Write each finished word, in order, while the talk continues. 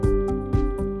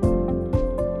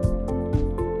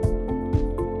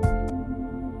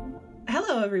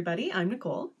everybody. I'm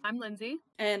Nicole. I'm Lindsay.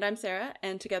 And I'm Sarah,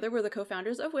 and together we're the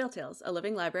co-founders of Whale Tales, a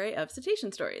living library of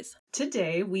cetacean stories.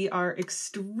 Today, we are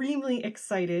extremely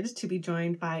excited to be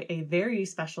joined by a very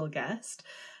special guest,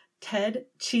 Ted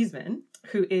Cheesman,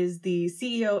 who is the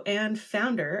CEO and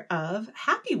founder of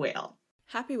Happy Whale.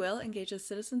 Happy Whale engages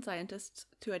citizen scientists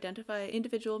to identify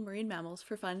individual marine mammals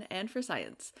for fun and for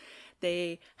science.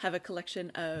 They have a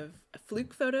collection of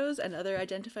fluke photos and other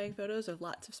identifying photos of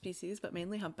lots of species, but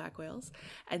mainly humpback whales,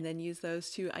 and then use those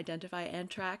to identify and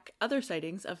track other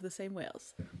sightings of the same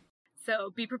whales.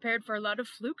 So be prepared for a lot of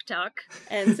fluke talk.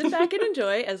 And sit back and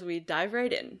enjoy as we dive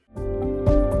right in.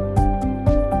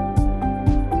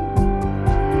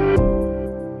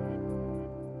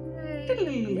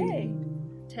 Yay.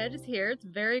 Ted is here. It's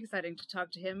very exciting to talk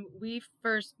to him. We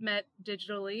first met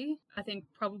digitally, I think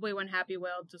probably when Happy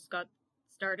Whale just got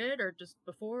started, or just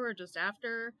before, or just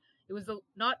after. It was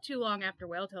not too long after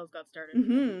Whale Tales got started.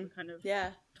 Mm-hmm. Kind of,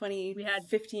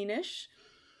 2015-ish.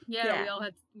 Yeah,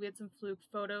 we had some fluke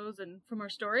photos and from our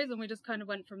stories, and we just kind of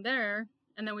went from there.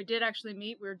 And then we did actually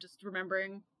meet. We were just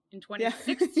remembering in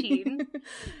 2016,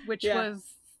 which was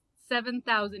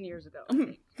 7,000 years ago. I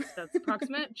think. So that's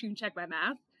approximate. You can check my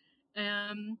math.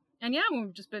 And yeah,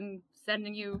 we've just been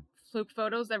sending you fluke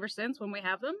photos ever since when we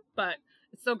have them. But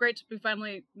it's so great to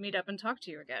finally meet up and talk to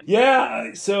you again.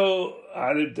 Yeah, so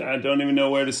I don't even know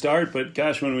where to start. But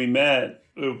gosh, when we met,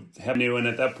 and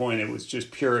at that point, it was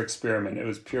just pure experiment. It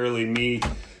was purely me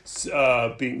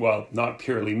being, well, not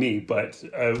purely me, but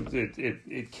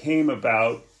it came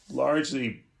about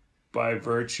largely by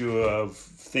virtue of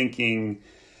thinking.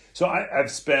 So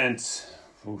I've spent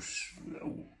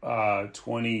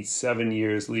 27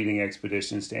 years leading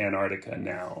expeditions to Antarctica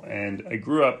now. And I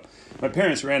grew up, my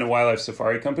parents ran a wildlife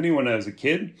safari company when I was a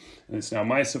kid, and it's now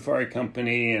my safari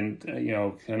company. And,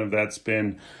 kind of that's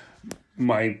been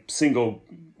my single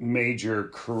major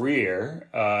career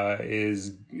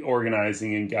is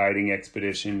organizing and guiding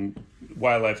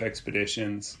wildlife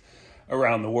expeditions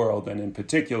around the world, and in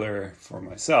particular for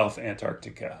myself,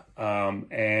 Antarctica.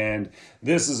 And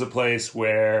this is a place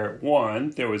where,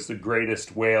 one, there was the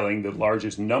greatest whaling, the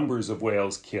largest numbers of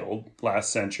whales killed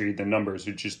last century. The numbers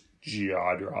are just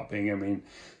jaw-dropping. I mean,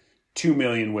 2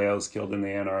 million whales killed in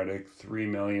the Antarctic, 3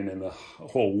 million in the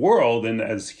whole world. And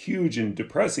as huge and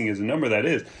depressing as a number that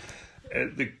is,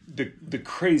 the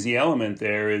crazy element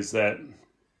there is that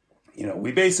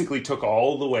we basically took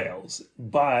all the whales,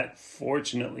 but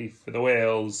fortunately for the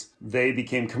whales, they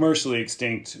became commercially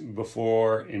extinct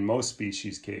before, in most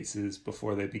species cases,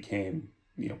 before they became,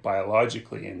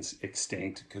 biologically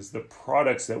extinct, because the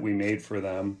products that we made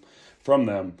from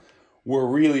them were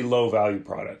really low value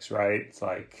products, right? It's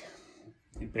like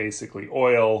basically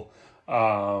oil,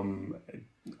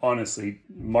 honestly,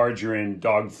 margarine,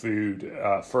 dog food,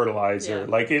 fertilizer.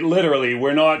 Like it literally,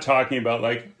 we're not talking about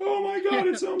like, oh my God,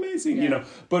 it's so amazing,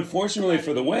 But fortunately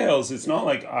for the whales, it's not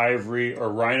like ivory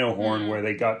or rhino horn where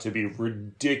they got to be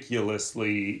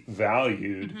ridiculously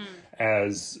valued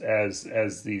as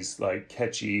these like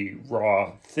catchy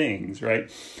raw things, right?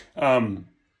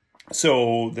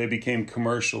 So they became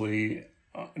commercially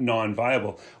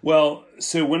non-viable. Well,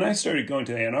 so when I started going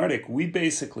to the Antarctic, we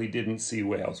basically didn't see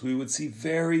whales. We would see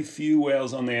very few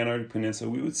whales on the Antarctic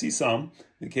Peninsula. We would see some,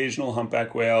 occasional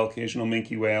humpback whale, occasional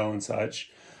minke whale and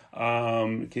such,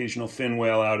 occasional fin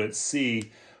whale out at sea.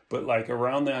 But like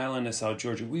around the island of South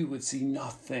Georgia, we would see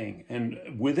nothing. And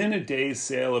within a day's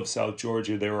sail of South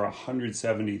Georgia, there were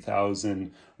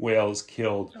 170,000 whales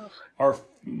killed.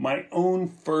 My own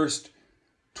first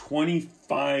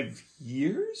 25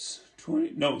 years?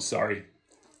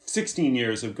 16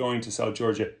 years of going to South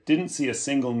Georgia, didn't see a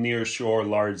single near-shore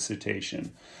large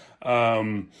cetacean.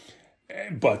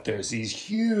 But there's these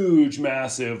huge,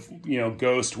 massive,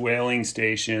 ghost whaling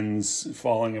stations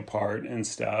falling apart and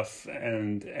stuff.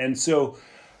 And so,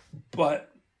 but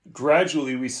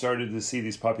gradually we started to see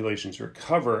these populations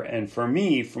recover. And for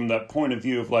me, from that point of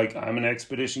view of like, I'm an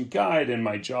expedition guide and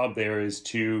my job there is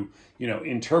to,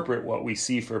 interpret what we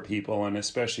see for people. And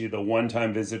especially the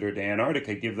one-time visitor to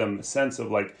Antarctica, give them the sense of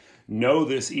like, know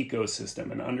this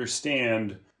ecosystem and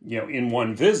understand, in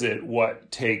one visit,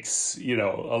 what takes,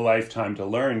 a lifetime to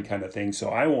learn kind of thing. So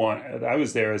I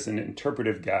was there as an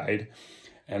interpretive guide,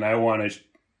 and I want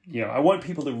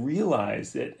people to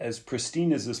realize that as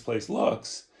pristine as this place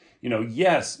looks,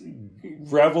 yes,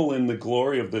 revel in the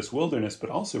glory of this wilderness, but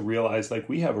also realize like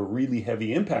we have a really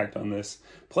heavy impact on this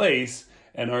place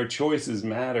and our choices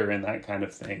matter and that kind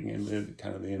of thing, and the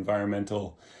kind of the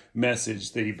environmental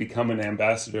message that you become an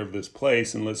ambassador of this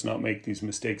place and let's not make these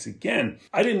mistakes again.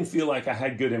 I didn't feel like I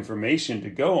had good information to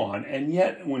go on. And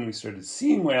yet when we started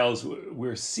seeing whales,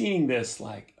 we're seeing this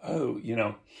like, oh,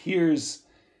 here's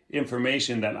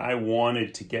information that I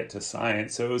wanted to get to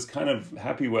science. So it was kind of,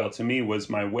 Happy Whale to me was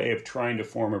my way of trying to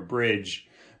form a bridge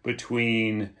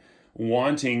between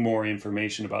wanting more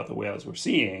information about the whales we're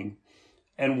seeing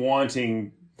and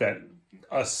wanting that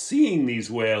us seeing these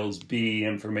whales be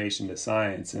information to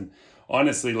science. And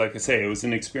honestly, like I say, it was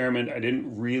an experiment.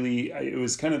 It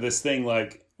was kind of this thing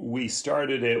like we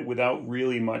started it without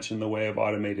really much in the way of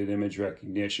automated image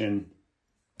recognition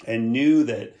and knew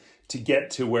that to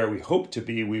get to where we hoped to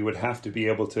be, we would have to be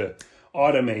able to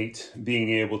automate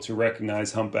being able to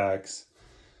recognize humpbacks.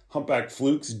 Humpback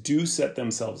flukes do set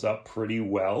themselves up pretty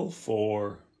well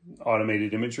for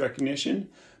automated image recognition,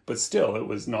 but still it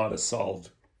was not a solved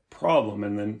problem.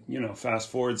 And then, fast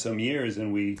forward some years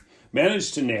and we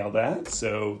managed to nail that.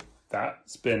 So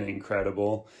that's been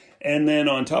incredible. And then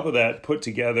on top of that, put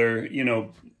together,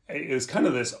 it was kind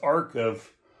of this arc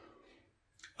of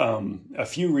a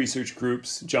few research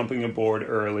groups jumping aboard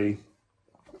early,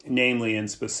 namely in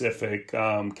specific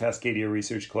Cascadia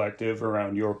Research Collective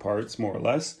around your parts, more or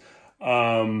less,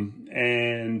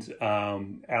 and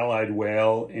Allied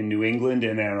Whale in New England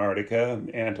and Antarctica,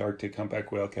 Antarctic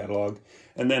Humpback Whale Catalog,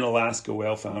 and then Alaska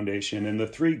Whale Foundation. And the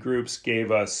three groups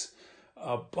gave us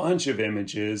a bunch of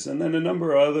images, and then a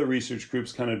number of other research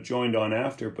groups kind of joined on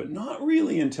after, but not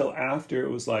really until after. It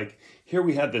was like, here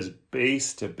we had this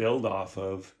base to build off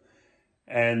of,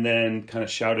 and then kind of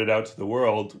shout it out to the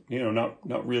world.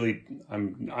 Not really.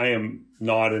 I am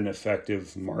not an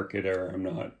effective marketer. I'm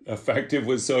not effective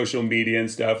with social media and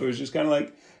stuff. It was just kind of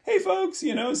like, hey folks,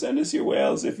 send us your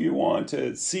whales if you want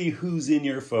to see who's in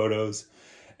your photos.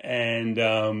 And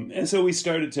so we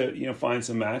started to, find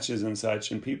some matches and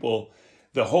such, and people,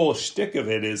 the whole shtick of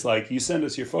it is like, you send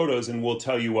us your photos and we'll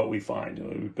tell you what we find.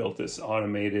 We built this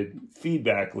automated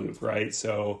feedback loop, right?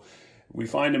 So we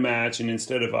find a match, and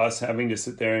instead of us having to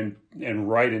sit there and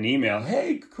write an email,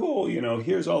 hey, cool,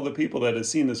 here's all the people that have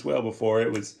seen this whale before,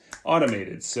 it was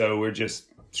automated. So we're just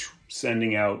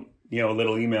sending out,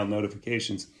 little email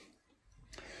notifications.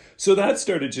 So that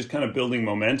started just kind of building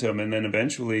momentum. And then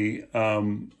eventually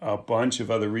a bunch of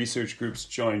other research groups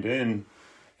joined in.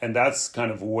 And that's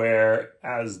kind of where,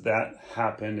 as that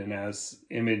happened and as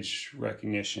image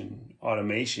recognition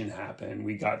automation happened,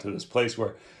 we got to this place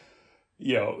where,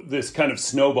 this kind of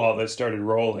snowball that started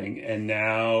rolling. And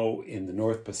now in the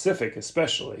North Pacific,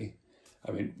 especially,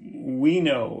 I mean, we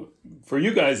know, for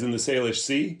you guys in the Salish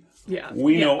Sea,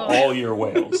 we know all your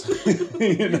whales,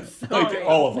 like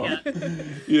all of them,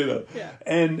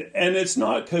 and it's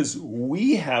not because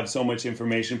we have so much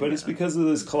information, but it's because of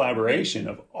this collaboration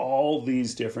of all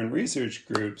these different research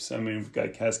groups. I mean, we've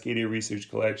got Cascadia Research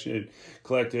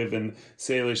Collective and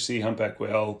Salish Sea Humpback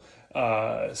Whale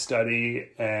Study,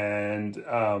 and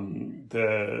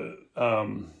the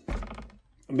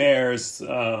mares.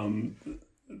 I'm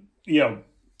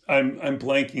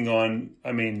blanking on.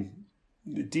 I mean,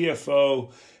 the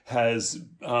DFO has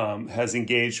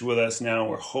engaged with us now.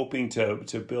 We're hoping to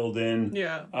build in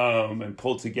and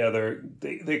pull together.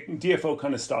 The DFO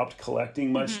kind of stopped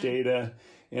collecting much data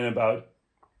in about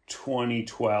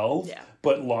 2012,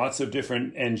 but lots of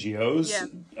different NGOs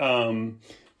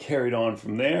carried on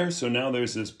from there. So now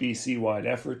there's this BC-wide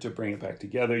effort to bring it back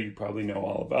together. You probably know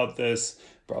all about this,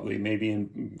 probably maybe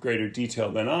in greater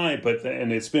detail than I,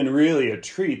 and it's been really a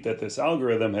treat that this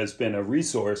algorithm has been a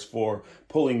resource for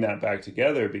pulling that back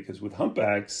together, because with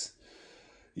humpbacks,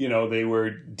 they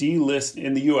were delisted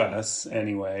in the US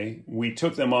anyway. We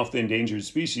took them off the endangered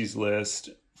species list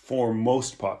for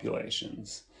most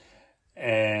populations.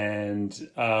 And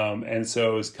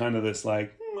so it's kind of this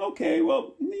like, okay,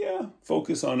 well,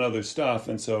 focus on other stuff.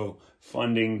 And so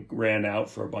funding ran out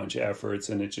for a bunch of efforts,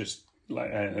 and it just,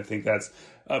 and I think that's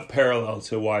a parallel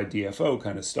to why DFO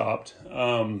kind of stopped.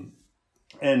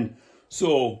 And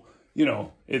so,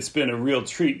 it's been a real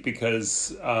treat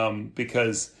because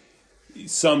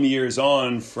some years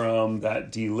on from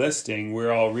that delisting,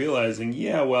 we're all realizing,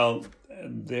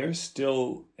 they're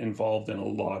still involved in a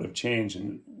lot of change.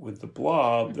 And with the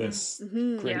blob, this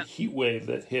great heat wave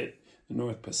that hit the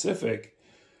North Pacific,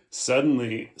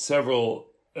 suddenly several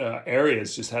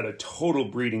areas just had a total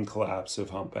breeding collapse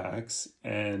of humpbacks,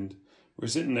 and we're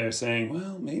sitting there saying,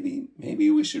 well, maybe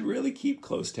we should really keep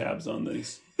close tabs on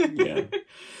these.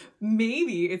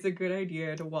 Maybe it's a good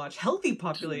idea to watch healthy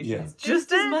populations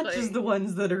just as much as the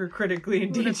ones that are critically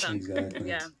endangered.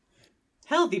 Exactly.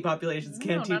 Healthy populations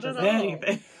can't teach us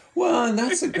anything. Well, and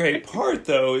that's a great part,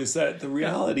 though, is that the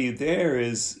reality there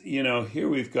is, here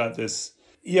we've got this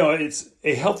it's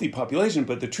a healthy population,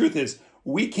 but the truth is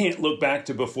we can't look back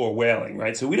to before whaling,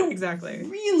 right? So we don't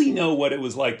really know what it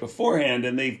was like beforehand,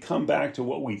 and they've come back to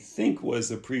what we think was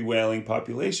the pre-whaling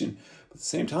population. But at the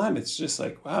same time, it's just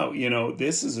like, wow,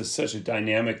 this is such a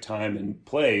dynamic time and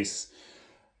place.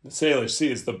 The Salish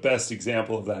Sea is the best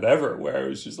example of that ever, where it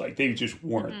was just like they just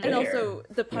weren't there. And also,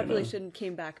 the population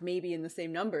came back maybe in the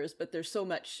same numbers, but there's so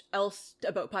much else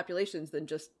about populations than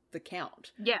just the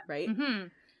count. Yeah. Right? Mm-hmm.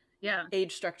 Yeah.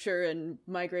 Age structure and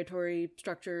migratory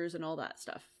structures and all that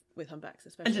stuff with humpbacks,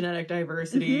 especially. And genetic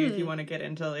diversity, if you want to get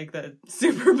into like the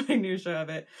super minutia of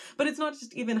it. But it's not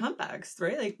just even humpbacks,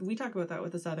 right? Like we talk about that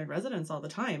with the Southern residents all the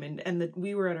time. And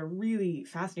we were at a really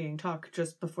fascinating talk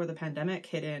just before the pandemic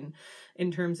hit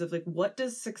in terms of like, what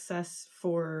does success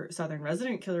for Southern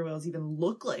resident killer whales even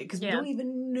look like? Because we don't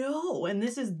even know. And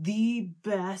this is the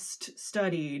best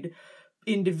studied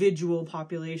individual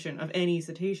population of any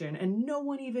cetacean. And no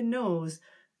one even knows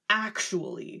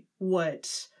actually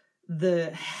what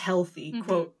the healthy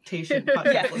quotation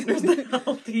listeners,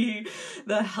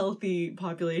 the healthy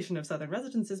population of Southern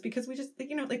residents is, because we just,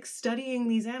 like studying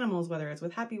these animals, whether it's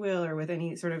with Happy Whale or with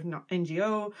any sort of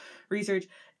NGO research,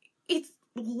 it's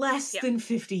less than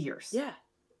 50 years. Yeah.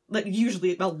 Like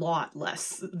usually a lot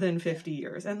less than 50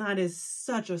 years. And that is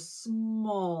such a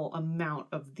small amount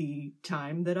of the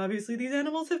time that obviously these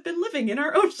animals have been living in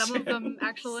our ocean. Some of them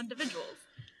actual individuals.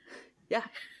 Yeah,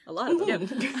 a lot of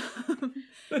them.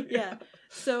 Yeah.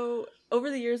 So over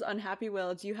the years on Happy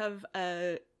Whale, do you have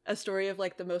a story of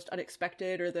like the most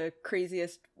unexpected or the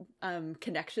craziest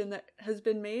connection that has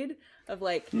been made of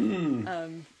like,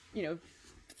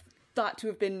 thought to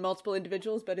have been multiple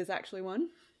individuals, but is actually one?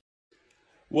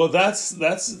 Well, that's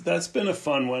been a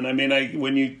fun one. I mean,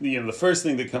 the first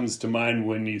thing that comes to mind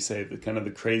when you say the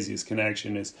craziest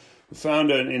connection is we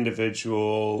found a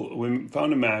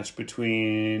match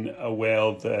between a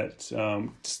whale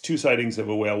that, two sightings of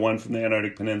a whale, one from the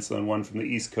Antarctic Peninsula and one from the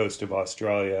east coast of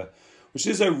Australia, which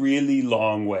is a really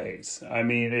long ways. I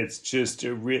mean, it's just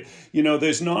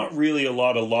there's not really a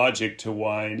lot of logic to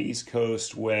why an East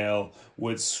Coast whale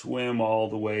would swim all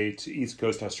the way to East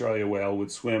Coast Australia whale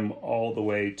would swim all the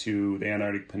way to the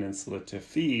Antarctic Peninsula to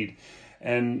feed.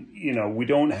 And, we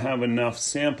don't have enough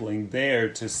sampling there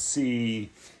to see,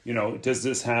 does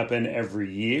this happen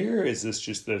every year? Is this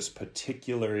just this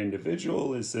particular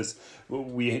individual?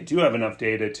 We do have enough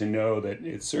data to know that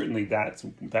it's certainly that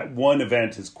one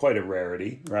event is quite a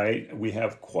rarity, right? We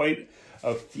have quite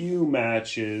a few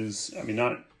matches. I mean,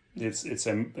 it's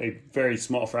a very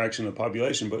small fraction of the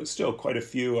population, but still quite a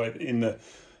few in the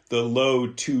low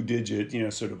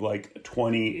 2-digit, sort of like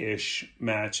 20-ish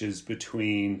matches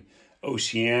between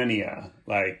Oceania,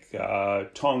 like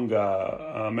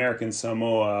Tonga, American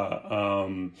Samoa,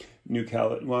 New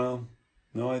Caledonia. Well,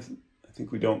 no, I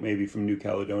think we don't. Maybe from New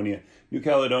Caledonia. New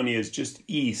Caledonia is just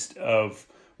east of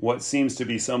what seems to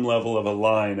be some level of a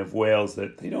line of whales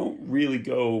that they don't really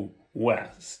go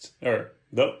west.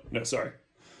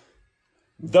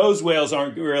 Those whales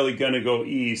aren't really going to go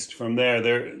east from there.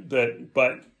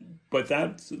 But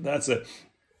that's a.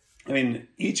 I mean,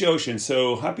 each ocean,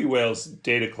 so Happy Whale's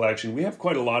data collection, we have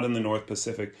quite a lot in the North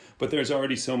Pacific, but there's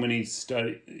already so many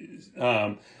studies,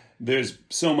 there's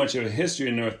so much of a history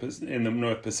in the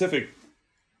North Pacific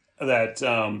that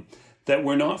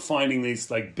we're not finding these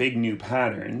like big new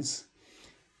patterns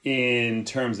in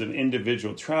terms of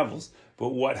individual travels. But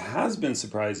what has been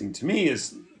surprising to me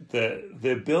is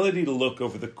the ability to look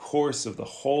over the course of the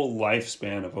whole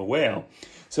lifespan of a whale.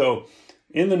 So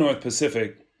in the North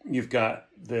Pacific, you've got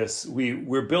this,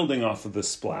 we're building off of the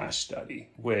SPLASH study,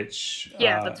 which...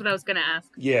 Yeah, that's what I was going to ask.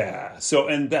 Yeah. So,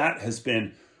 and that has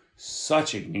been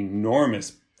such an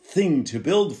enormous thing to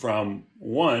build from,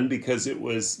 one, because it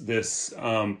was this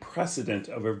precedent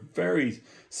of a very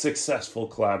successful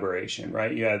collaboration,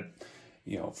 right? You had,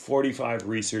 45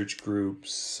 research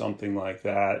groups, something like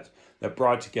that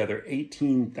brought together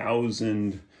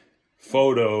 18,000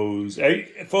 photos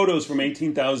from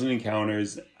 18,000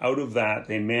 encounters. Out of that,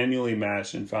 they manually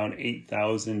matched and found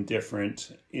 8,000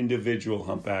 different individual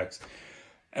humpbacks.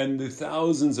 And the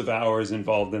thousands of hours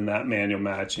involved in that manual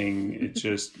matching, it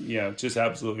just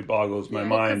absolutely boggles my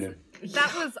mind.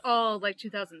 That was all like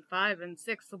 2005 and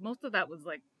 6, so most of that was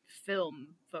like film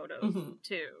photos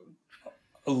too.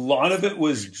 A lot of it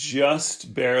was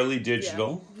just barely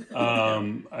digital. Yeah.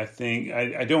 I think,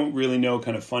 I don't really know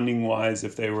kind of funding wise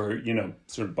if they were,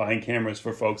 sort of buying cameras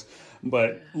for folks,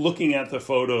 but looking at the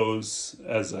photos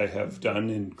as I have done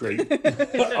in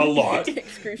a lot,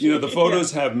 the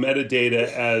photos have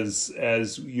metadata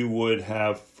as you would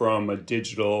have from a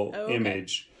digital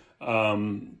image.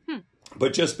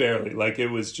 but just barely. Like it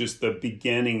was just the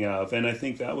beginning of, and I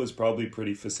think that was probably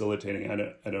pretty facilitating. I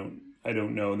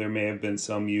don't know. There may have been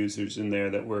some users in there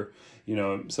that were, you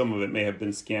know, some of it may have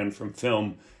been scanned from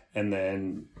film and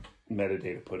then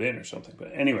metadata put in or something.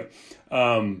 But anyway,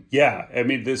 yeah, I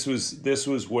mean, this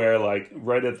was where, like,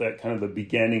 right at that kind of the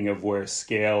beginning of where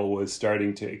scale was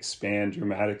starting to expand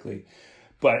dramatically.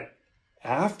 But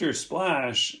after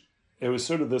Splash, it was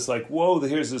sort of this like, whoa,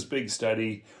 here's this big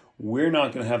study. We're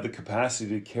not going to have the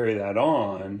capacity to carry that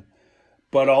on.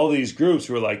 But all these groups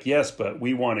were like, yes, but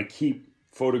we want to keep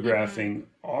photographing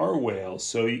our whales.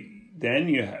 So then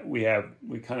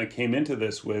we kind of came into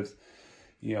this with,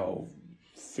 you know,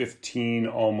 15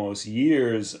 almost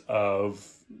years of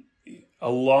a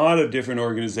lot of different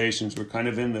organizations were kind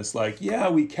of in this like, yeah,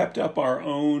 we kept up our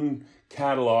own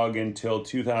catalog until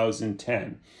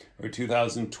 2010 or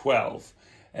 2012.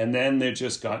 And then there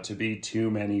just got to be too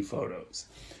many photos.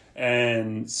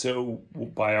 And so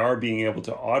by our being able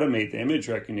to automate the image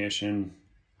recognition,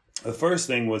 the first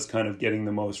thing was kind of getting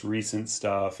the most recent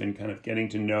stuff and kind of getting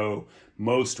to know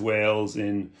most whales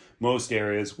in most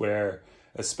areas where,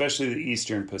 especially the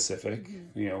Eastern Pacific,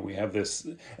 you know, we have this.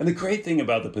 And the great thing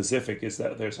about the Pacific is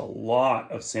that there's a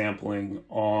lot of sampling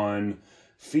on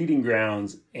feeding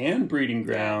grounds and breeding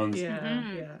grounds.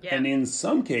 Yeah. And in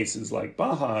some cases, like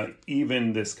Baja,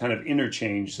 even this kind of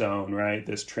interchange zone, right?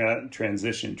 This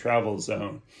transition travel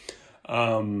zone.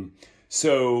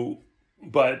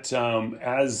 But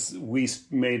as we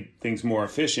made things more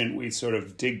efficient, we sort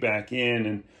of dig back in,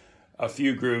 and a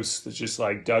few groups that just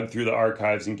like dug through the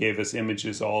archives and gave us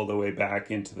images all the way back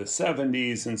into the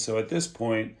 70s. And so at this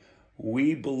point,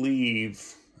 we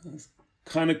believe,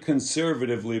 kind of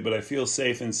conservatively, but I feel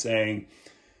safe in saying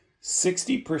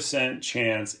 60%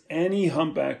 chance any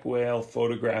humpback whale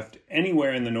photographed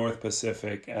anywhere in the North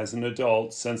Pacific as an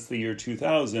adult since the year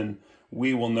 2000,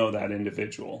 we will know that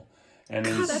individual. And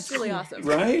God, that's really awesome.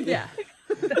 Right? Yeah.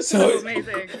 That's so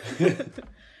amazing.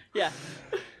 Yeah.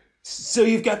 So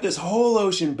you've got this whole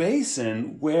ocean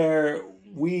basin where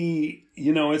we,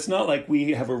 you know, it's not like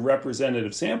we have a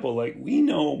representative sample. Like, we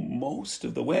know most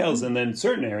of the whales, and then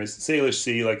certain areas, Salish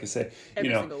Sea, like I say, Every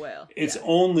you know, single whale. it's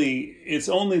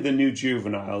only the new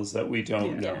juveniles that we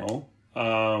don't know.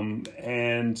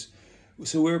 And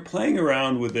so we're playing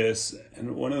around with this,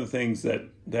 and one of the things that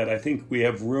I think we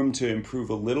have room to improve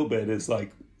a little bit is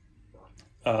like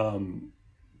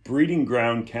breeding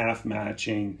ground calf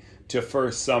matching to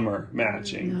first summer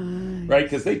matching, right?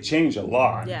 Because they change a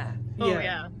lot. Yeah. Oh,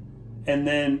 yeah.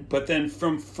 And but then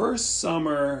from first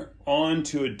summer on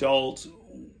to adult,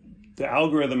 the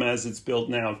algorithm as it's built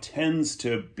now tends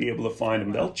to be able to find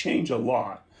them. They'll change a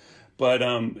lot. But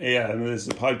yeah, and this is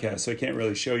a podcast, so I can't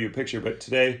really show you a picture. But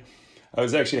today I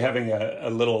was actually having a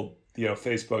little, you know,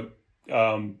 Facebook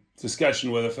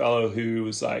discussion with a fellow who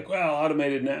was like, well,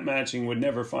 automated net matching would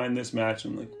never find this match.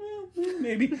 I'm like, well,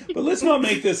 maybe, but let's not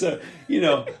make this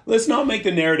let's not make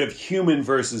the narrative human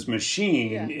versus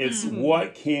machine. Yeah. It's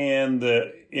what can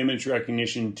the image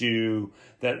recognition do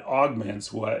that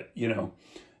augments what, you know,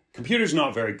 computer's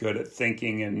not very good at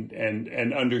thinking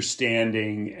and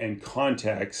understanding and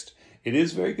context. It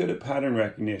is very good at pattern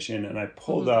recognition. And I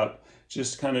pulled up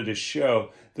just kind of to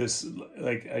show this,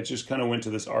 like, I just kind of went to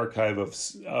this archive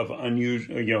of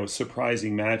unusual, you know,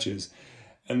 surprising matches.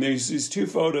 And there's these two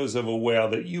photos of a whale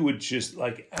that you would just,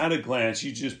 like, at a glance,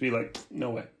 you'd just be like, no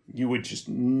way. You would just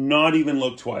not even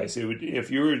look twice. It would,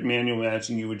 if you were manual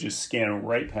matching, you would just scan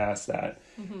right past that.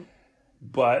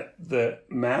 But the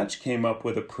match came up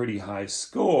with a pretty high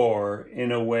score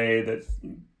in a way that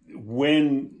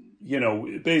when, you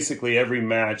know, basically every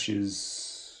match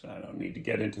is, I don't need to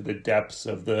get into the depths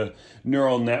of the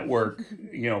neural network,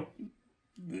 you know,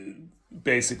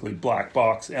 basically black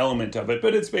box element of it.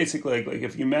 But it's basically like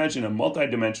if you imagine a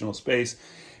multidimensional space,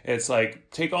 it's like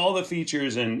take all the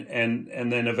features and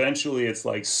then eventually it's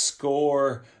like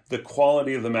score the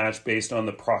quality of the match based on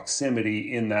the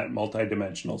proximity in that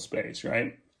multidimensional space,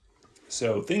 right?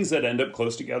 So things that end up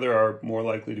close together are more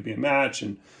likely to be a match,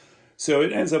 and so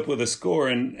it ends up with a score,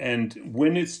 and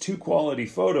when it's two quality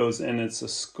photos and it's a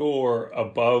score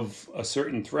above a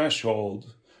certain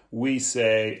threshold, we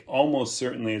say almost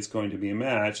certainly it's going to be a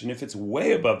match. And if it's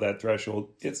way above that threshold,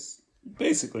 it's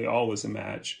basically always a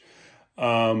match.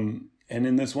 And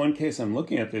in this one case, I'm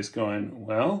looking at this going,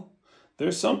 well,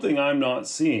 there's something I'm not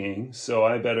seeing, so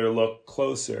I better look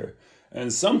closer.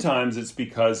 And sometimes it's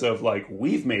because of, like,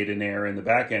 we've made an error in the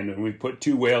back end and we've put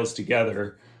two whales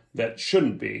together that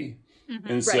shouldn't be.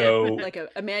 And so like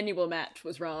a manual match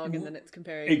was wrong, and then it's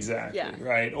comparing. Exactly,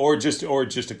 right. Or just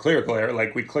a clerical error,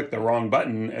 like we clicked the wrong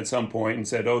button at some point and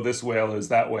said, oh, this whale is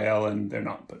that whale, and they're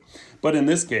not. But in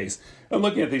this case, I'm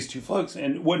looking at these two flukes,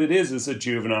 and what it is a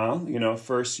juvenile,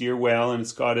 first year whale, and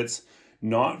it's got its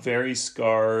not very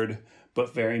scarred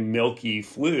but very milky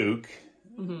fluke,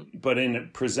 but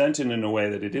presented in a way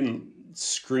that it didn't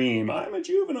scream, I'm a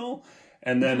juvenile.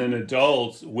 And then an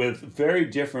adult with very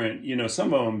different,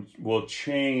 some of them will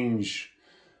change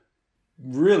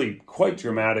really quite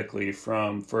dramatically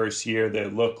from first year. They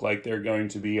look like they're going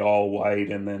to be all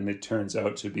white, and then it turns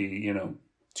out to be,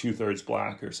 2/3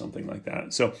 black or something like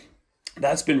that. So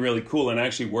that's been really cool. And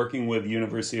actually working with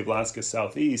University of Alaska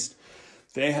Southeast,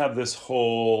 they have this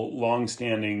whole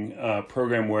long-standing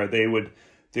program where they would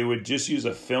just use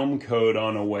a film code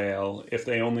on a whale if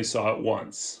they only saw it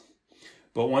once.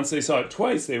 But once they saw it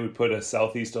twice, they would put a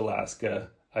Southeast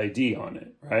Alaska ID on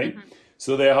it, right?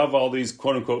 So they have all these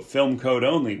quote-unquote film code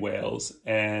only whales.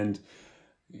 And,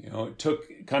 it took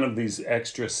kind of these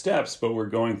extra steps, but we're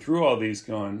going through all these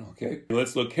going, okay,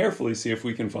 let's look carefully, see if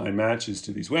we can find matches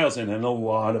to these whales. And in a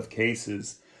lot of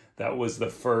cases, that was the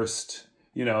first,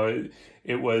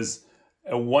 it was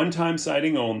a one-time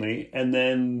sighting only, and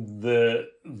then the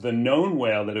known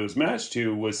whale that it was matched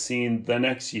to was seen the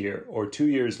next year or 2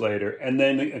 years later, and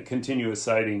then a continuous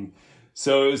sighting.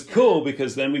 So it was cool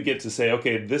because then we get to say,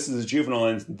 okay, this is a juvenile,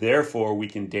 and therefore we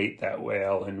can date that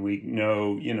whale, and we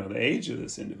know, the age of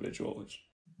this individual.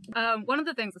 One of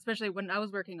the things, especially when I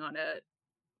was working on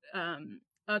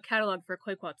a catalog for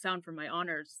Clayoquot Sound for my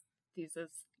honors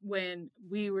thesis, when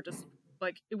we were just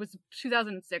it was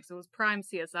 2006, it was prime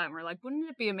CSI, and we're like, wouldn't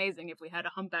it be amazing if we had a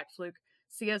humpback fluke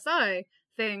CSI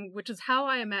thing, which is how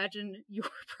I imagine your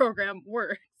program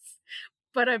works.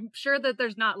 But I'm sure that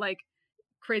there's not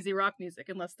crazy rock music,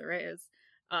 unless there is,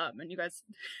 and you guys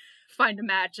find a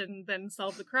match and then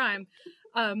solve the crime.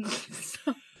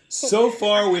 So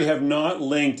far, we have not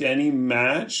linked any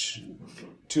match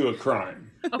to a crime.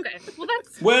 Okay, well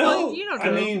that's you don't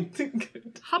know. I mean,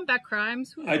 humpback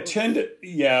crimes. I tend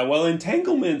to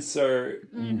entanglements are.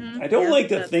 I don't like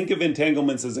to think of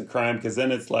entanglements as a crime because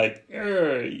then it's like,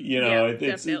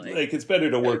 it's like it's better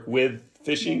to work with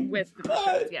fishing. With the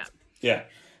fishers, yeah.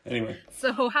 Anyway,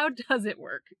 so how does it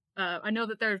work? I know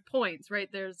that there's points, right?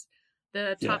 There's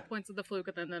the top points of the fluke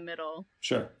and then the middle.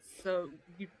 Sure. So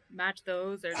you match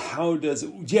those, or how does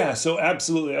it? Yeah. So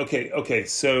absolutely. Okay.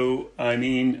 So I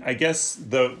mean, I guess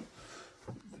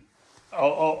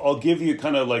I'll give you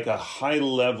kind of like a high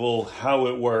level how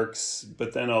it works,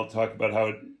 but then I'll talk about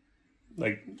how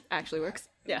it actually works.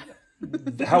 Yeah.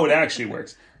 How it actually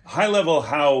works. High level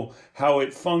how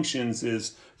it functions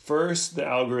is first the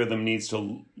algorithm needs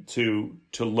to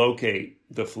locate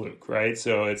the fluke, right?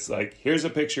 So it's like, here's a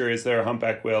picture. Is there a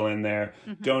humpback whale in there?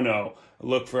 Don't know.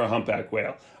 Look for a humpback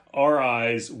whale. Our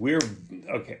eyes, we're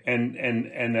okay, and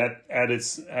at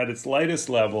its lightest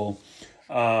level,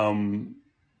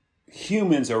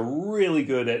 humans are really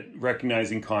good at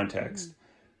recognizing context.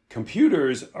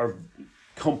 Computers are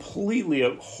completely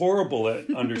horrible at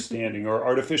understanding, or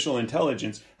artificial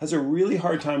intelligence has a really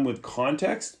hard time with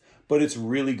context, but it's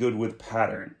really good with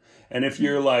pattern. And if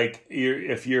you're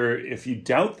if you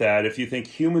doubt that, if you think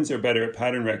humans are better at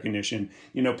pattern recognition,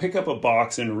 pick up a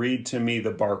box and read to me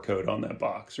the barcode on that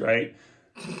box, right?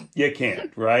 You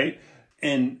can't, right?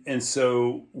 And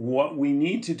so what we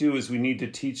need to do is we need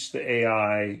to teach the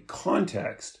AI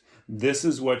context. This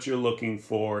is what you're looking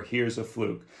for. Here's a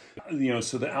fluke.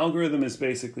 So the algorithm is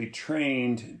basically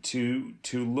trained to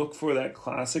look for that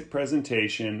classic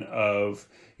presentation of,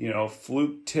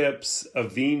 fluke tips, a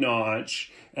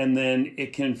V-notch, and then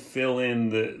it can fill in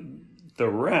the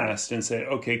rest and say,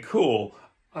 okay, cool.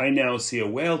 I now see a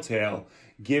whale tail.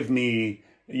 Give me,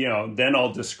 then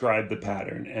I'll describe the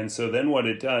pattern. And so then what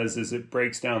it does is it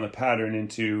breaks down the pattern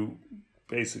into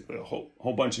basically a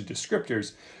whole bunch of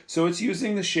descriptors. So it's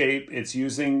using the shape, it's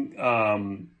using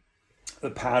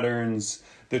the patterns.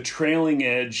 The trailing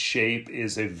edge shape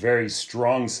is a very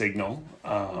strong signal,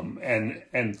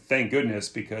 and thank goodness,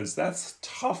 because that's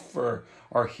tough for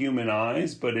our human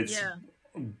eyes, but it's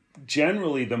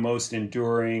generally the most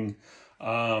enduring,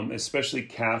 especially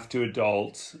calf to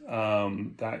adult,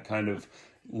 that kind of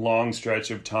long stretch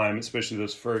of time, especially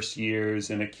those first years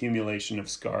and accumulation of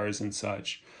scars and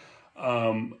such.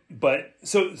 But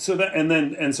so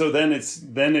then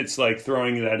it's like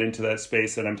throwing that into that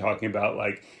space that I'm talking about.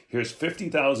 Like, here's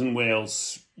 50,000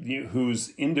 whales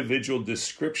whose individual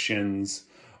descriptions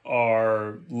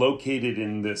are located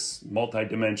in this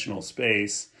multidimensional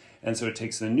space. And so it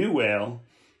takes the new whale,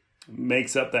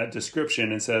 makes up that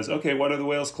description and says, okay, what are the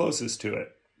whales closest to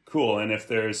it? cool. And if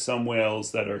there's some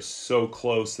whales that are so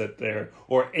close that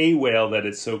or a whale that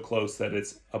it's so close that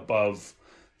it's above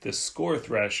the score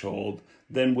threshold,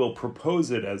 then we'll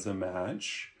propose it as a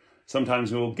match.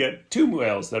 Sometimes we'll get 2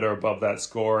 whales that are above that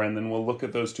score, and then we'll look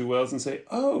at those 2 whales and say,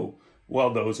 oh,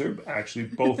 well, those are actually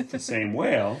both the same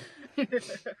whale.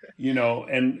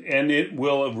 And it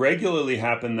will regularly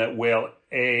happen that whale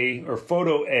A or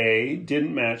photo A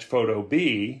didn't match photo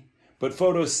B, but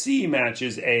photo C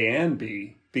matches A and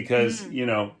B because,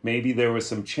 maybe there was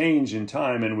some change in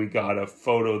time and we got a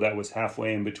photo that was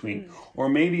halfway in between. Or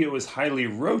maybe it was highly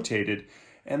rotated.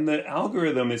 And the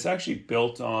algorithm is actually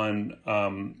built on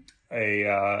an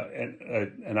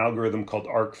algorithm called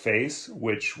ArcFace,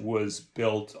 which was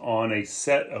built on a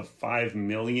set of 5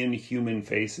 million human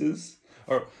faces,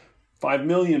 or 5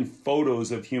 million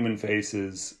photos of human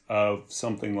faces of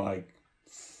something like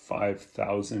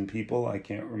 5,000 people. I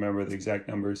can't remember the exact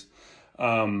numbers.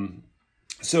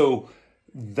 So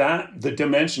that the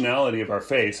dimensionality of our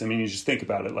face, I mean, you just think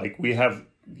about it, like we have,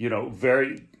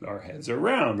 our heads are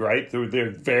round, right?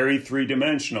 They're very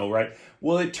 3-dimensional, right?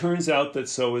 Well, it turns out that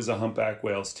so is a humpback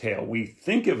whale's tail. We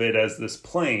think of it as this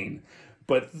plane,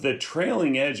 but the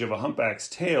trailing edge of a humpback's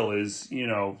tail is,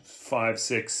 5,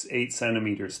 6, 8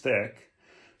 centimeters thick.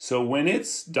 So when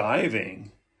it's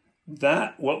diving,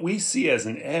 that what we see as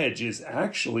an edge is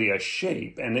actually a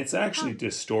shape, and it's actually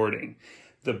distorting.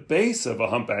 The base of a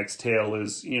humpback's tail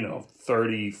is,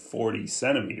 30, 40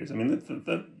 centimeters. I mean,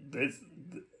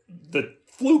 the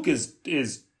fluke is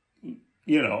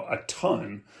a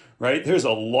ton, right? There's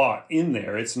a lot in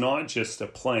there. It's not just a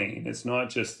plane. It's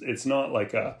not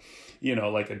like a,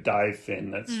 like a dive fin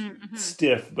that's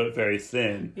stiff but very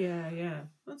thin. Yeah.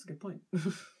 That's a good point.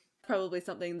 Probably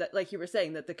something that, like you were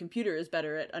saying, that the computer is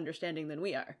better at understanding than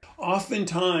we are.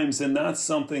 Oftentimes, and that's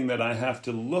something that I have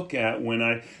to look at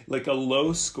when like a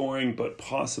low scoring but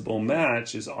possible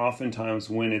match is oftentimes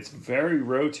when it's very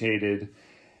rotated,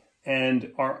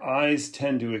 and our eyes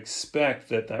tend to expect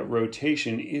that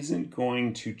rotation isn't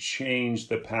going to change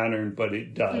the pattern, but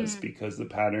it does because the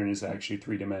pattern is actually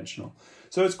 3-dimensional.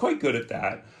 So it's quite good at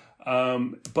that.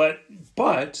 But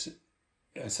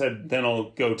I said, then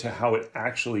I'll go to how it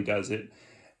actually does it.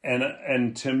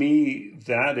 And to me,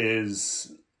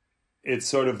 it's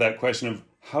sort of that question of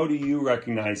how do you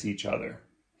recognize each other?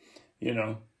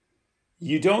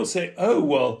 You don't say, oh,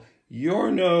 well,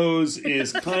 your nose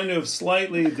is kind of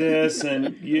slightly this,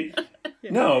 and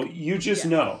no, you just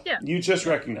know. Yeah. You just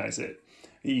recognize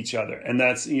each other. And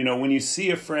that's, when you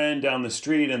see a friend down the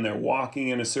street and they're walking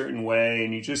in a certain way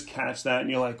and you just catch that and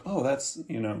you're like, oh, that's,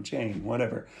 Jane,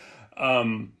 whatever.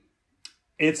 That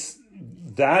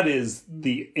is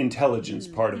the intelligence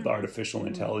part of the artificial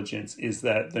intelligence, is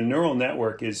that the neural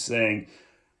network is saying,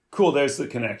 cool, there's the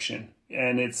connection.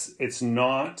 And it is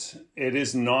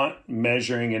not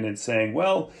measuring, and it's saying,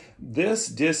 well, this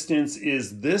distance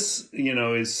is this,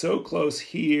 is so close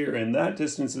here, and that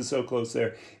distance is so close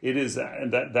there. It is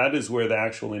that is where the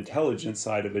actual intelligence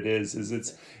side of it is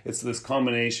it's this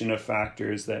combination of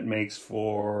factors that makes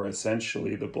for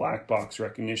essentially the black box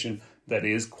recognition that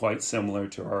is quite similar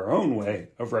to our own way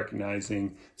of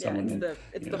recognizing someone.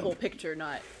 It's the whole picture,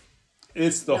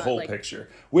 It's the whole picture,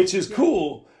 which is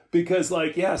cool. Because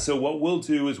so what we'll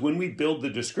do is when we build the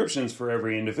descriptions for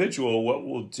every individual, what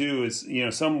we'll do is,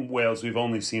 some whales we've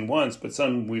only seen once, but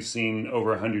some we've seen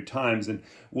over 100 times. And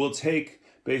we'll take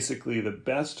basically the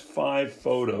best 5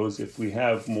 photos, if we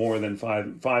have more than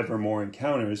five or more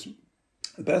encounters,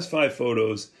 the best 5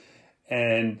 photos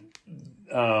and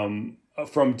from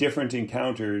different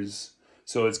encounters.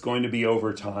 So it's going to be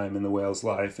over time in the whale's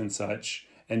life and such,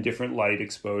 and different light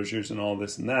exposures and all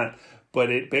this and that. But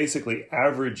it basically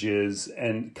averages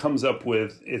and comes up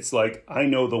with, it's like, I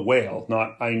know the whale,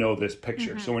 not I know this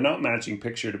picture. So we're not matching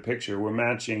picture to picture. We're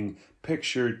matching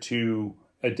picture to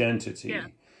identity,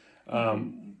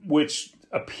 which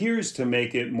appears to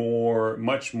make it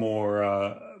much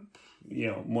more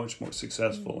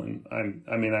successful. And I'm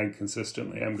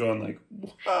going like,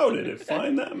 how did it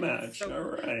find that match? All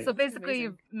right. So basically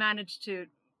you've managed to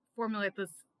formulate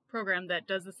this program that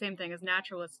does the same thing as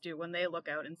naturalists do when they look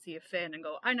out and see a fin and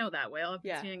go, I know that whale. I've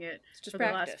been seeing it for the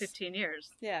last 15 years.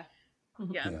 Yeah.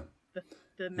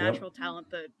 The natural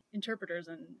talent that interpreters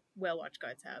and whale watch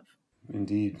guides have.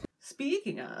 Indeed.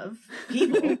 Speaking of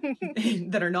people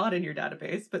that are not in your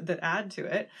database, but that add to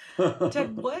it,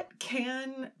 Ted, what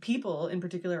can people, in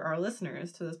particular our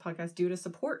listeners to this podcast, do to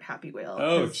support Happy Whale?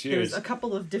 Oh, cheers. There's a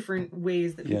couple of different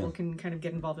ways that people can kind of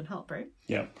get involved and help, right?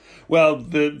 Yeah. Well,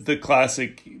 the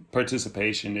classic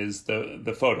participation is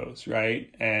the photos,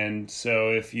 right? And so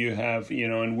if you have,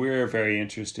 and we're very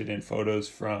interested in photos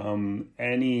from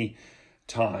any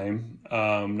time,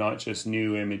 not just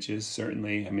new images,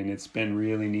 certainly. I mean, it's been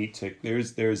really neat to,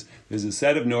 there's a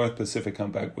set of North Pacific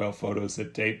humpback whale photos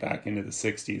that date back into the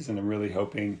 60s, and I'm really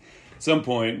hoping at some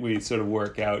point we sort of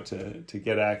work out to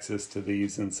get access to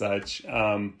these and such.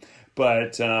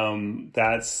 But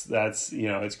that's you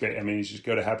know, it's great. I mean, you just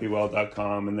go to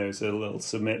happywhale.com and there's a little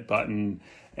submit button.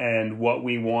 And what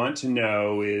we want to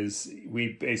know is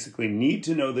we basically need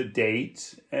to know the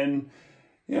date. And,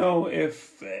 you know,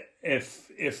 if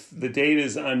the date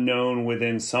is unknown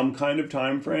within some kind of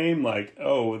time frame, like,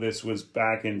 oh, this was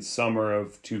back in summer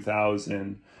of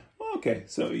 2000. Okay,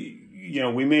 so, you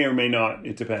know, we may or may not,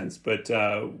 it depends. But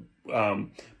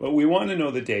we want to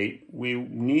know the date. We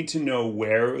need to know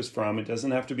where it was from. It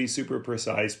doesn't have to be super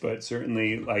precise, but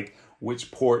certainly like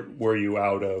which port were you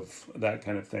out of, that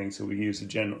kind of thing. So we use a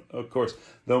general, of course,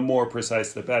 the more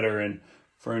precise, the better. And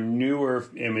for newer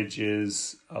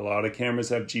images, a lot of cameras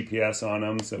have GPS on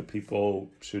them, so people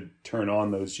should turn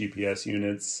on those GPS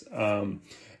units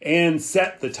and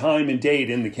set the time and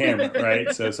date in the camera,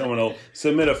 right? So someone will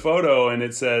submit a photo and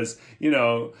it says, you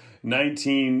know,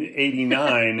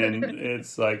 1989, and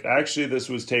it's like, actually this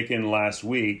was taken last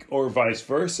week, or vice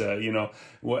versa. You know,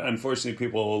 unfortunately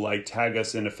people will like tag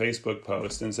us in a Facebook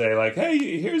post and say like,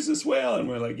 hey, here's this whale, and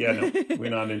we're like, yeah, no, we're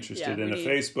not interested in a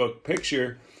Facebook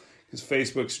picture, because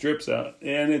Facebook strips out,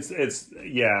 and it's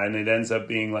and it ends up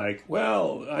being like,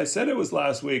 well, I said it was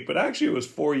last week, but actually it was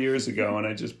 4 years ago, and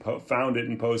I just found it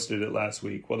and posted it last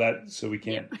week. Well, so we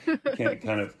can't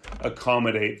kind of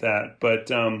accommodate that, but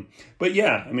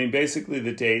yeah, I mean, basically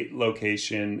the date,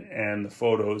 location, and the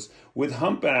photos. With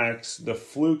humpbacks, the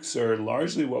flukes are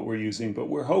largely what we're using, but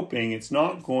we're hoping it's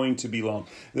not going to be long.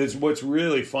 What's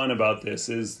really fun about this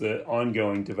is the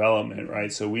ongoing development,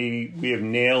 right? So we have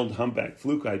nailed humpback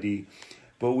fluke ID,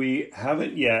 but we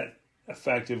haven't yet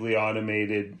effectively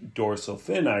automated dorsal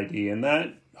fin ID, and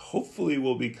that hopefully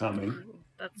will be coming.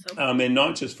 That's so cool. And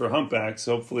not just for humpbacks,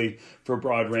 hopefully for a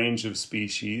broad range of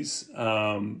species.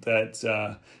 I mean,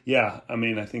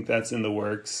 I think that's in the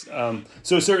works.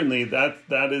 So certainly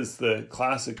that is the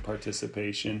classic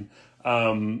participation.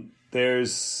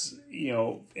 There's, you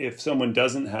know, if someone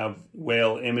doesn't have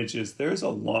whale images, there's a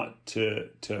lot to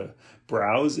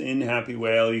browse in Happy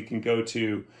Whale. You can go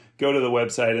to the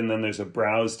website, and then there's a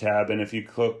browse tab, and if you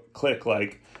click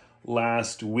like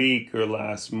last week or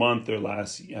last month or I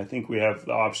think we have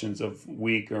the options of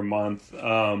week or month,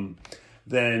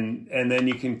 then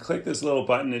you can click this little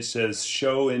button that says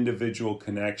show individual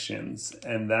connections,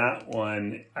 and that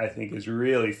one I think is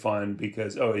really fun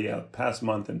because past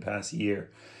month and past year.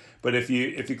 But if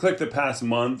you click the past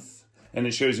month, and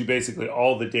it shows you basically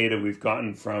all the data we've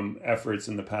gotten from efforts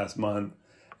in the past month,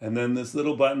 and then this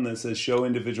little button that says show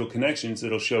individual connections,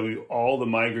 it'll show you all the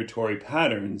migratory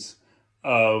patterns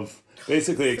of,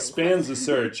 basically expands the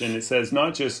search, and it says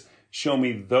not just show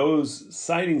me those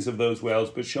sightings of those whales,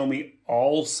 but show me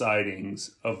all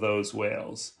sightings of those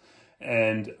whales.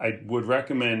 And I would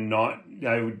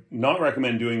not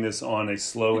recommend doing this on a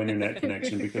slow internet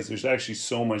connection, because there's actually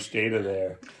so much data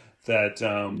there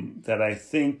that I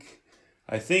think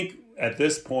at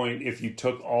this point, if you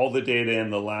took all the data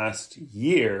in the last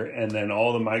year and then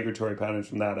all the migratory patterns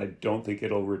from that, I don't think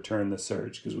it'll return the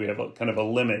search, because we have kind of a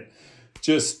limit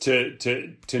just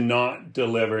to not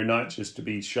deliver, not just to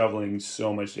be shoveling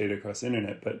so much data across the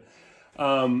internet. But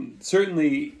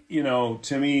certainly, you know,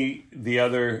 to me, the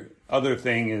other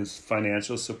thing is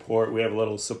financial support. We have a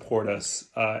little support us,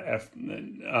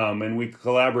 and we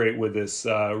collaborate with this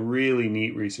really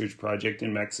neat research project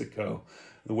in Mexico,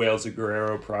 the Whales of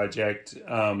Guerrero project,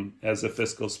 as a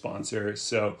fiscal sponsor.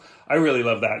 So I really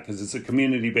love that, because it's a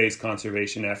community-based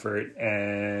conservation effort,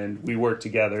 and we work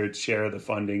together to share the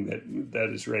funding that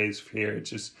is raised here. It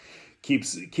just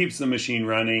keeps the machine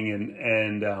running,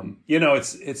 and you know,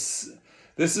 this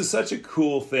is such a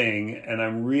cool thing, and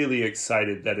I'm really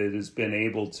excited that it has been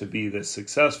able to be this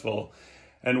successful.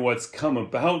 And what's come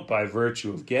about by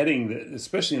virtue of getting,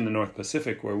 especially in the North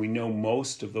Pacific, where we know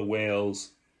most of the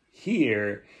whales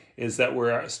here, is that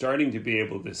we're starting to be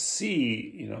able to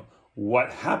see, you know,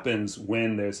 what happens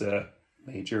when there's a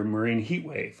major marine heat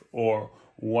wave, or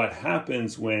what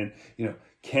happens when, you know,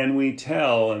 can we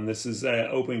tell, and this is an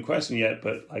open question yet,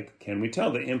 but like, can we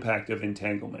tell the impact of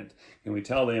entanglement? Can we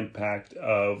tell the impact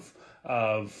of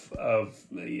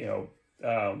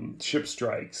ship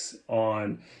strikes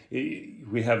on,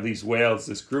 we have these whales,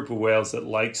 this group of whales that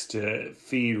likes to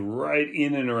feed right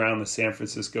in and around the San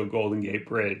Francisco Golden Gate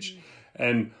Bridge.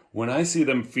 And when I see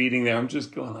them feeding there, I'm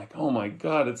just going like, oh my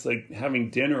God, it's like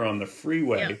having dinner on the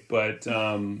freeway. Yeah. But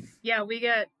we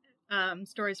get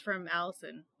stories from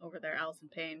Allison over there, Allison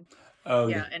Payne. Oh,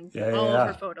 yeah, and all of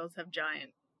her photos have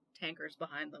giant tankers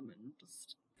behind them, and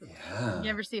just you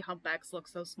never see humpbacks look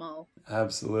so small.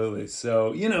 Absolutely.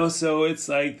 So, so it's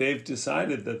like they've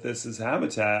decided that this is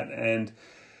habitat. And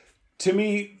to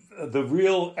me, the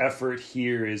real effort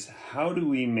here is how do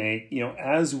we make,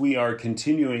 as we are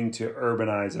continuing to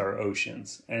urbanize our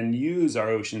oceans and use our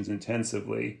oceans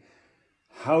intensively,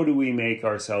 how do we make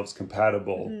ourselves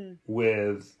compatible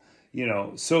with,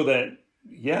 so that,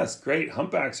 yes, great,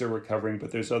 humpbacks are recovering,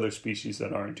 but there's other species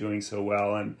that aren't doing so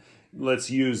well. And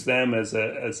let's use them as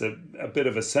a bit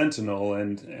of a sentinel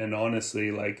and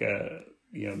honestly, like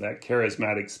that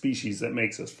charismatic species that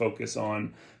makes us focus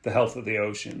on the health of the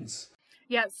oceans.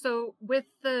 Yeah, so with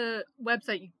the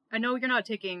website, I know you're not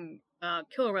taking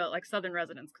killer whale like southern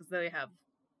residents because they have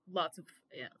lots of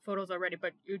photos already,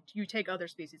 but you take other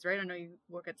species, right? I know you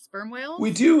look at sperm whales.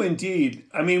 We do indeed.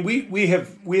 I mean, we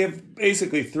have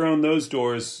basically thrown those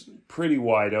doors pretty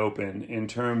wide open in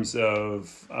terms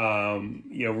of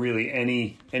really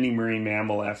any marine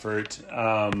mammal effort.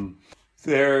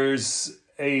 There's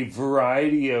a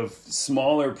variety of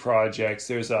smaller projects.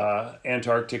 There's a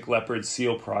Antarctic leopard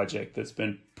seal project that's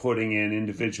been putting in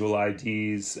individual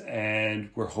IDs, and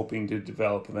we're hoping to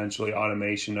develop eventually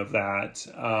automation of that.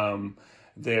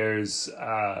 There's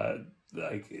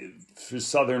like for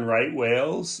southern right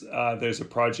whales, there's a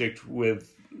project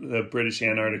with the British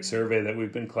Antarctic Survey that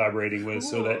we've been collaborating with,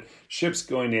 so that ships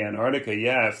going to Antarctica,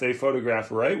 if they photograph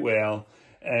a right whale,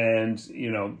 and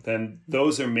then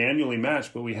those are manually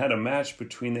matched, but we had a match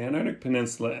between the Antarctic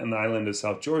Peninsula and the island of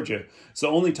South Georgia. It's the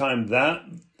only time that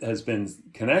has been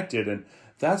connected, and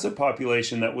that's a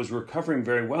population that was recovering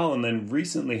very well, and then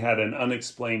recently had an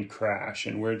unexplained crash,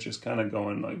 and we're just kind of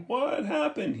going like, what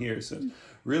happened here? So it's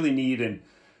really neat and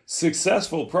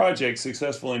successful project,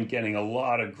 successful in getting a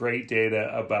lot of great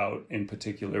data about, in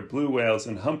particular, blue whales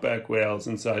and humpback whales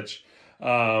and such,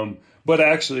 but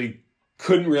actually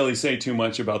couldn't really say too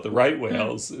much about the right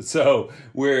whales. So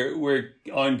we're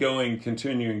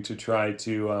continuing to try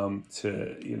to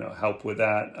help with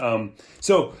that.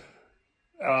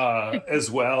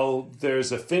 As well,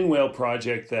 there's a fin whale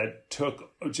project that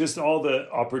took just all the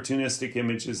opportunistic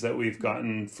images that we've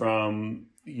gotten from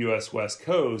U.S. West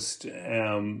Coast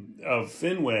of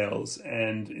fin whales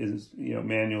and is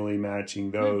manually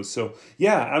matching those. So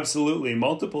yeah, absolutely,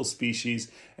 multiple species.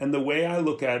 And the way I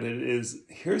look at it is,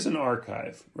 here's an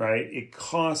archive, right? It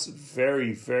costs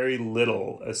very, very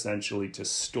little essentially to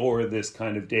store this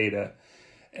kind of data,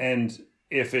 and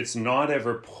if it's not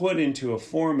ever put into a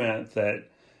format that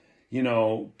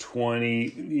 2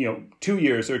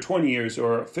 years or 20 years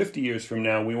or 50 years from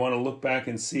now, we want to look back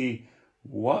and see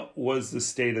what was the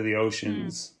state of the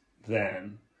oceans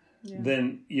then.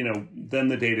 Then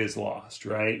the data is lost,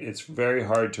 right? It's very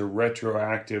hard to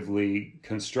retroactively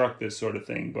construct this sort of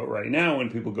thing. But right now, when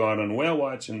people go out on whale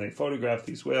watch and they photograph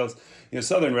these whales,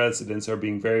 southern residents are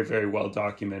being very, very well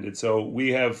documented. So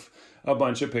we have a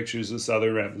bunch of pictures of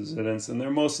southern residents, and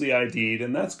they're mostly ID'd,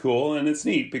 and that's cool, and it's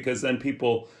neat because then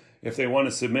people, if they want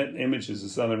to submit images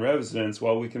of southern residents,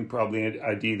 well, we can probably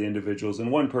ID the individuals.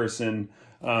 And one person,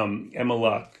 Emma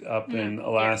Luck up in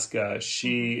Alaska,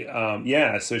 she,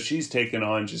 so she's taken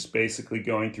on just basically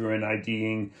going through and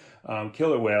IDing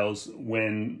killer whales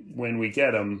when we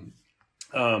get them.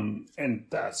 And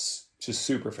that's just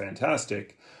super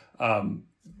fantastic.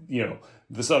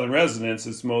 The southern residents,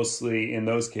 it's mostly, in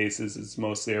those cases, it's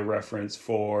mostly a reference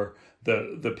for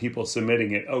the people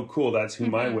submitting it. Oh, cool, that's who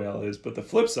my whale is. But the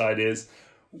flip side is,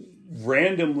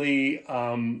 randomly,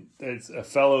 it's a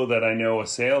fellow that I know, a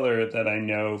sailor that I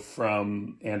know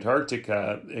from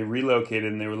Antarctica. They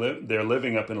relocated and they're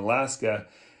living up in Alaska,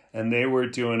 and they were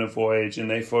doing a voyage and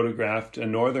they photographed a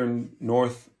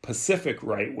North Pacific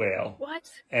right whale. What?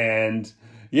 And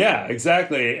yeah,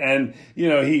 exactly. And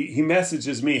he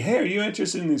messages me, "Hey, are you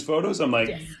interested in these photos?" I'm like,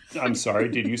 yes. I'm sorry,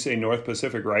 did you say North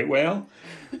Pacific right whale?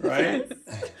 Right?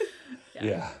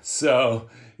 Yeah. So,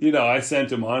 I sent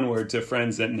them onward to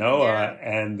friends at NOAA,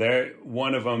 and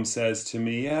one of them says to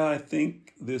me, I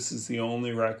think this is the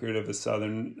only record of a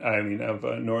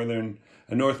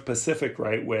North Pacific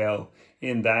right whale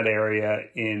in that area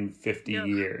in 50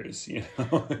 years,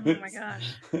 Oh my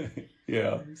gosh.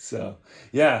 Yeah. So,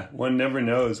 yeah, one never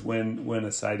knows when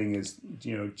a sighting is,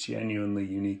 genuinely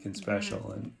unique and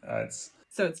special. And that's...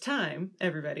 So it's time,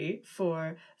 everybody,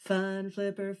 for Fun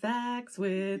Flipper Facts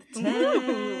with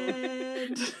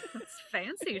Ted. That's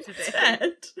fancy today.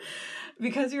 Ted.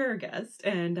 Because you're our guest,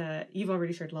 and you've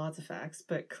already shared lots of facts,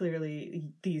 but clearly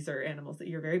these are animals that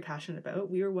you're very passionate about.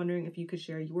 We were wondering if you could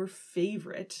share your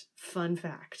favorite fun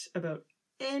fact about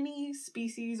any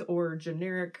species or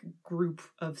generic group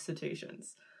of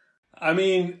cetaceans. I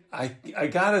mean, I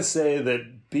gotta say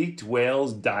that beaked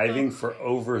whales diving for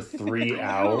over 3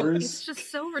 hours. It's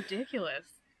just so ridiculous.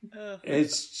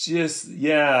 It's just,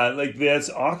 like that's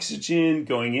oxygen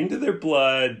going into their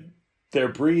blood. They're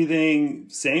breathing,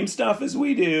 same stuff as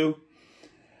we do.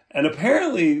 And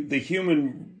apparently the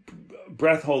human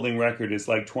breath holding record is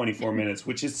like 24 minutes,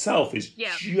 which itself is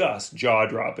just jaw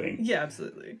dropping. Yeah,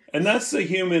 absolutely. And that's the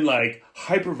human like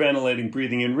hyperventilating,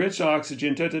 breathing in rich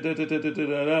oxygen,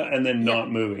 and then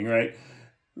not moving, right?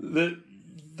 The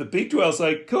beaked whale's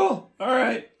like, cool, all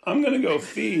right, I'm gonna go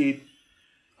feed.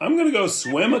 I'm gonna go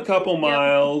swim a couple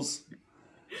miles.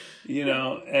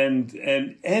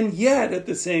 And yet at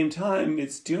the same time,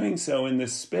 it's doing so in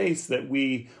this space that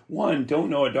we, one, don't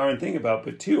know a darn thing about,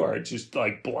 but two, are just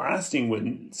like blasting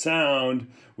with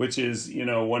sound, which is,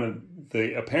 one of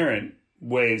the apparent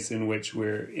ways in which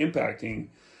we're impacting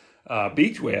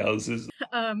beaked whales.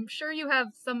 Sure, you have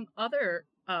some other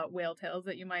whale tales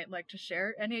that you might like to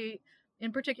share. Any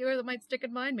in particular that might stick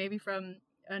in mind, maybe from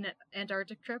an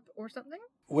Antarctic trip or something?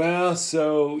 Well,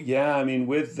 so,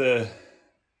 with the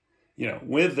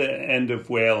end of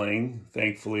whaling,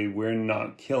 thankfully, we're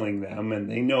not killing them, and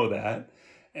they know that.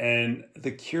 And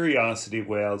the curiosity of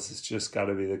whales has just got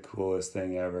to be the coolest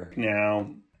thing ever.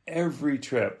 Now, every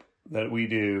trip that we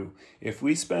do, if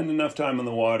we spend enough time in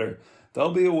the water,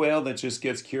 there'll be a whale that just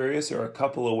gets curious, or a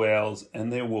couple of whales,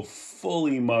 and they will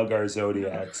fully mug our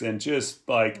Zodiacs and just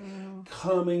like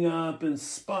coming up and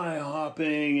spy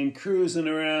hopping and cruising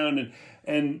around.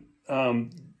 And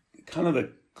kind of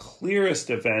the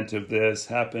clearest event of this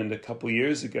happened a couple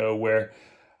years ago, where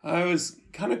I was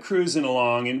kind of cruising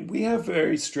along, and we have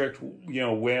very strict,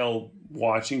 whale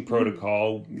watching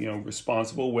protocol,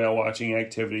 responsible whale watching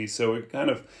activities. So it kind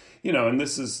of, and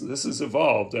this is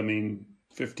evolved.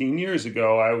 15 years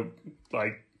ago, I would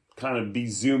like kind of be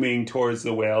zooming towards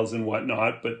the whales and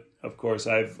whatnot. But of course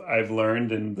I've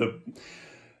learned, and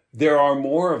there are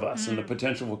more of us, and the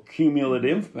potential for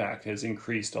cumulative impact has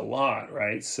increased a lot,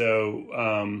 right?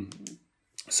 So,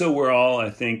 so we're all, I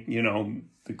think,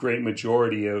 the great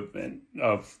majority of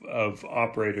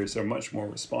operators are much more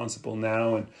responsible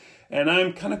now, and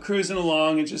I'm kind of cruising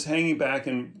along and just hanging back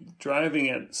and driving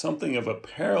at something of a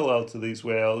parallel to these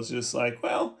whales, just like,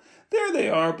 well, there they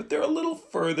are, but they're a little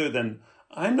further than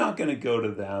I'm not going to go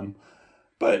to them,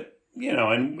 but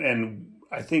and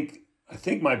I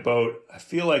think my boat, I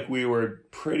feel like we were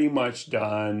pretty much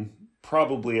done.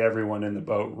 Probably everyone in the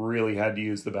boat really had to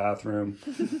use the bathroom.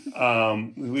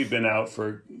 We've been out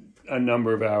for a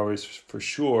number of hours for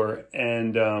sure.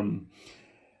 And,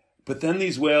 but then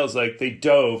these whales, like they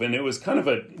dove, and it was kind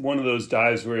of one of those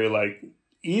dives where you're like,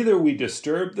 either we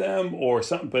disturbed them or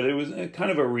something, but it was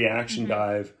kind of a reaction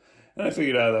dive. And I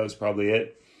figured out that was probably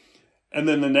it. And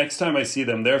then the next time I see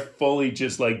them, they're fully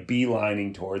just like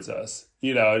beelining towards us.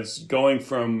 It's going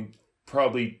from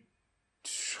probably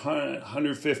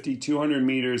 150, 200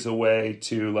 meters away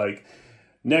to like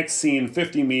next scene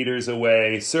 50 meters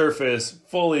away, surface,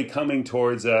 fully coming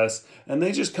towards us. And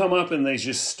they just come up and they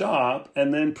just stop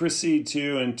and then proceed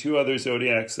to, and two other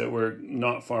Zodiacs that were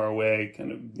not far away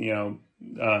kind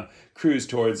of, cruise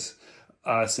towards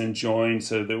us and join,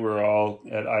 so that we're all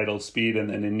at idle speed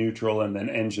and then in neutral and then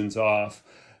engines off.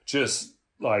 Just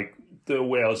like the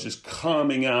whales just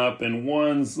coming up, and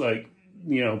one's like,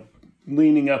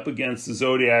 leaning up against the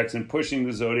Zodiacs and pushing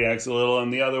the Zodiacs a little,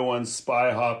 and the other one's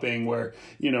spy hopping where,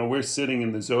 we're sitting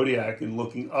in the Zodiac and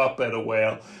looking up at a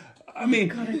whale.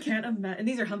 God, I can't imagine. And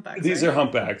these are humpbacks. These are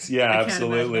humpbacks, yeah, I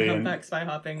absolutely. Can't imagine a humpback spy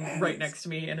hopping right next to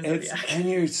me in a Zodiac. And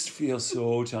you feel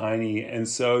so tiny, and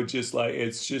so just like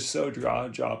it's just so jaw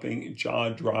dropping,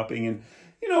 and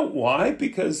why?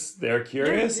 Because they're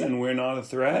curious, and we're not a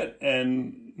threat,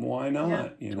 and why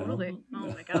not? Totally. Oh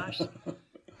my gosh.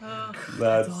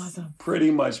 That's awesome. Pretty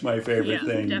much my favorite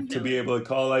thing, definitely. to be able to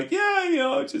call like,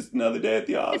 just another day at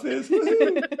the office.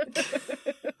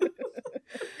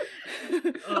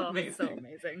 Oh, amazing. So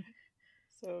amazing.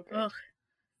 So great. Oh,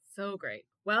 so great.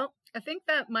 Well, I think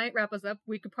that might wrap us up.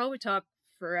 We could probably talk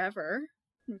forever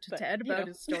to Ted about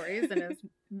his stories and his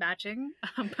matching,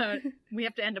 but we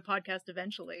have to end a podcast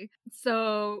eventually.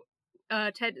 So,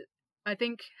 Ted, I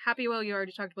think Happy Whale, you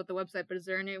already talked about the website, but is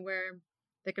there anywhere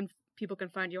people can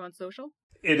find you on social?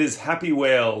 It is Happy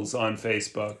Whales on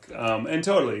Facebook, and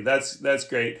totally, that's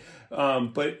great.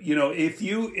 But you know, if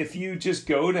you just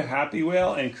go to Happy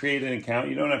Whale and create an account,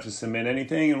 you don't have to submit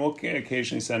anything, and we'll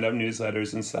occasionally send out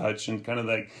newsletters and such, and kind of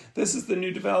like, this is the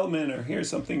new development, or here's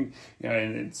something. You know,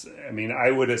 and it's, I mean, I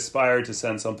would aspire to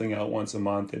send something out once a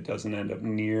month. It doesn't end up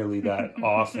nearly that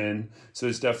often, so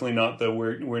it's definitely not the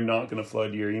we're not going to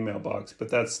flood your email box. But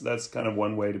that's kind of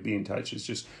one way to be in touch, is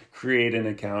just create an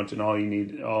account, and all we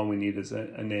need is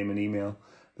a name and email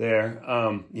there.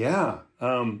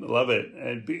 Love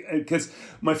it. Because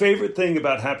my favorite thing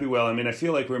about Happy Whale, I mean, I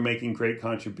feel like we're making great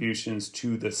contributions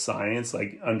to the science,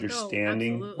 like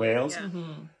understanding whales. Yeah.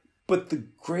 Mm-hmm. But the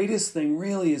greatest thing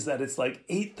really is that it's like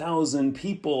 8,000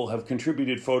 people have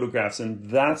contributed photographs, and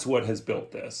that's what has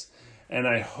built this. And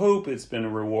I hope it's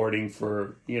been rewarding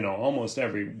for, you know, almost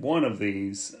every one of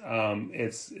these.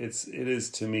 It is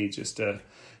to me just a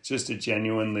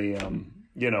genuinely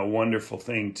wonderful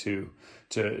thing to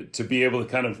be able to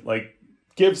kind of like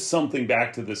give something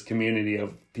back to this community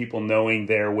of people knowing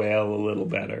their whale a little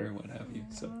better, what have you.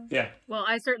 So yeah. Well,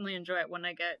 I certainly enjoy it when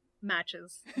I get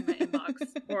matches in my inbox,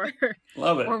 or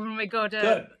love it, or when we go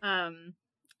to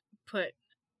put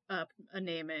up a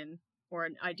name in or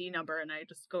an ID number, and I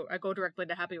go directly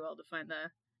to Happy Whale to find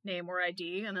the name or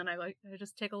ID, and then I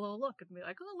just take a little look and be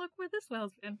like, oh, look where this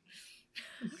whale's been.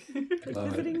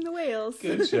 Visiting the whales.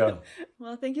 Good show.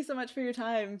 Well, thank you so much for your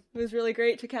time. It was really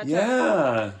great to catch up.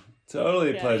 Yeah,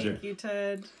 totally a pleasure. Thank you,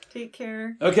 Ted. Take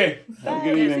care. Okay. Have a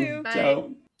good evening. Bye. Ciao.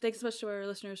 Thanks so much to our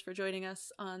listeners for joining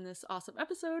us on this awesome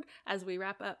episode. As we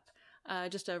wrap up,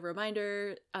 just a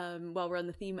reminder, while we're on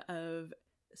the theme of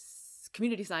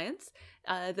community science,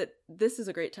 that this is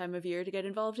a great time of year to get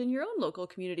involved in your own local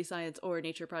community science or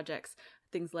nature projects.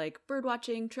 Things like bird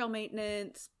watching, trail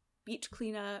maintenance, beach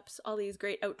cleanups, all these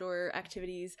great outdoor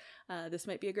activities. This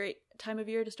might be a great time of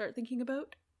year to start thinking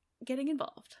about getting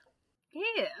involved.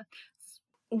 Yeah.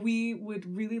 We would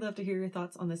really love to hear your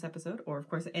thoughts on this episode, or of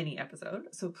course any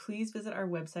episode. So please visit our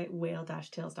website,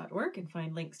 whale-tales.org, and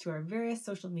find links to our various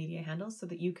social media handles so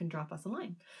that you can drop us a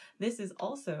line. This is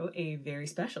also a very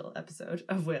special episode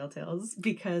of Whale Tales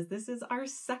because this is our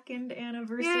 2nd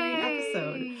anniversary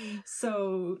episode.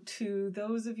 So to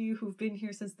those of you who've been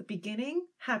here since the beginning,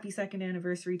 happy 2nd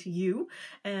anniversary to you.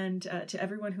 And to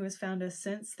everyone who has found us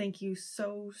since, thank you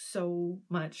so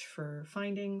much for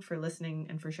finding, for listening,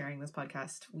 and for sharing this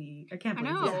podcast. I can't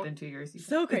believe it's been 2 years.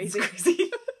 So crazy. It's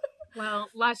crazy. Well,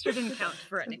 last year didn't count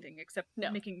for anything except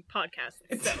making podcasts,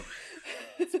 so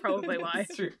it's probably why.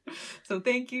 It's true. So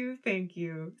thank you. And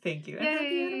happy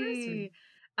anniversary.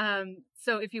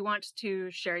 So if you want to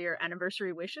share your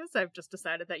anniversary wishes, I've just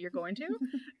decided that you're going to.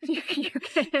 you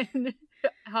can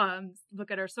look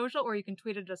at our social, or you can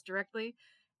tweet at us directly.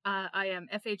 I am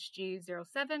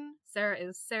FHG07. Sarah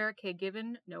is Sarah K.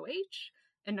 Given, no H.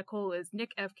 And Nicole is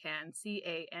Nick F. Cann,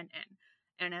 Cann.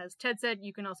 And as Ted said,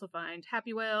 you can also find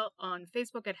Happy Whale on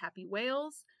Facebook at Happy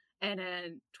Whales, and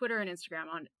on Twitter and Instagram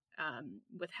on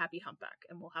with Happy Humpback,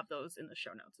 and we'll have those in the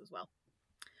show notes as well.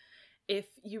 If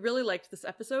you really liked this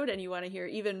episode and you want to hear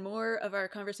even more of our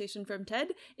conversation from Ted,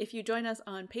 if you join us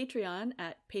on Patreon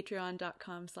at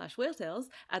patreon.com/whaletales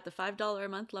at the $5 a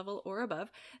month level or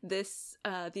above,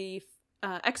 the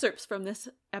excerpts from this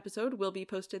episode will be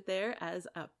posted there as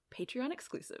a Patreon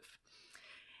exclusive.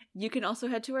 You can also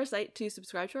head to our site to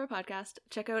subscribe to our podcast,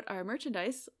 check out our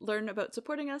merchandise, learn about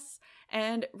supporting us,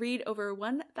 and read over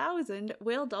 1,000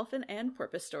 whale, dolphin, and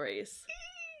porpoise stories.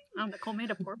 Oh, Nicole made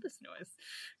a porpoise noise.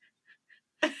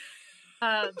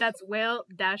 That's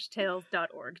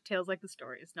whale-tales.org. Tales like the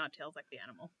stories, not tales like the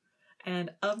animal.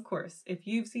 And of course, if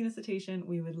you've seen a cetacean,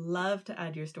 we would love to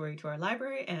add your story to our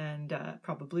library, and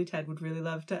probably Ted would really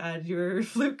love to add your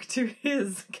fluke to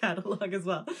his catalog as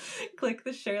well. Click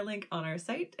the share link on our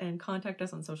site and contact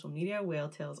us on social media,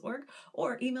 whaletales.org,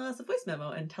 or email us a voice memo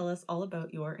and tell us all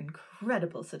about your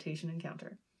incredible cetacean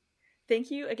encounter.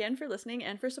 Thank you again for listening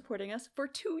and for supporting us for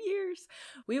 2 years.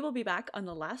 We will be back on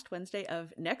the last Wednesday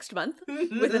of next month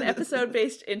with an episode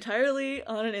based entirely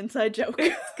on an inside joke.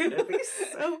 It's gonna be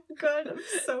so good. I'm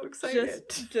so excited.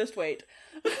 Just wait.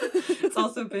 It's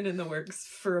also been in the works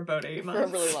for about 8 months. For a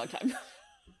really long time.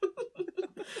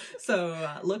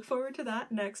 So look forward to that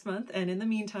next month. And in the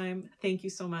meantime, thank you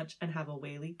so much and have a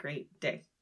whaley great day.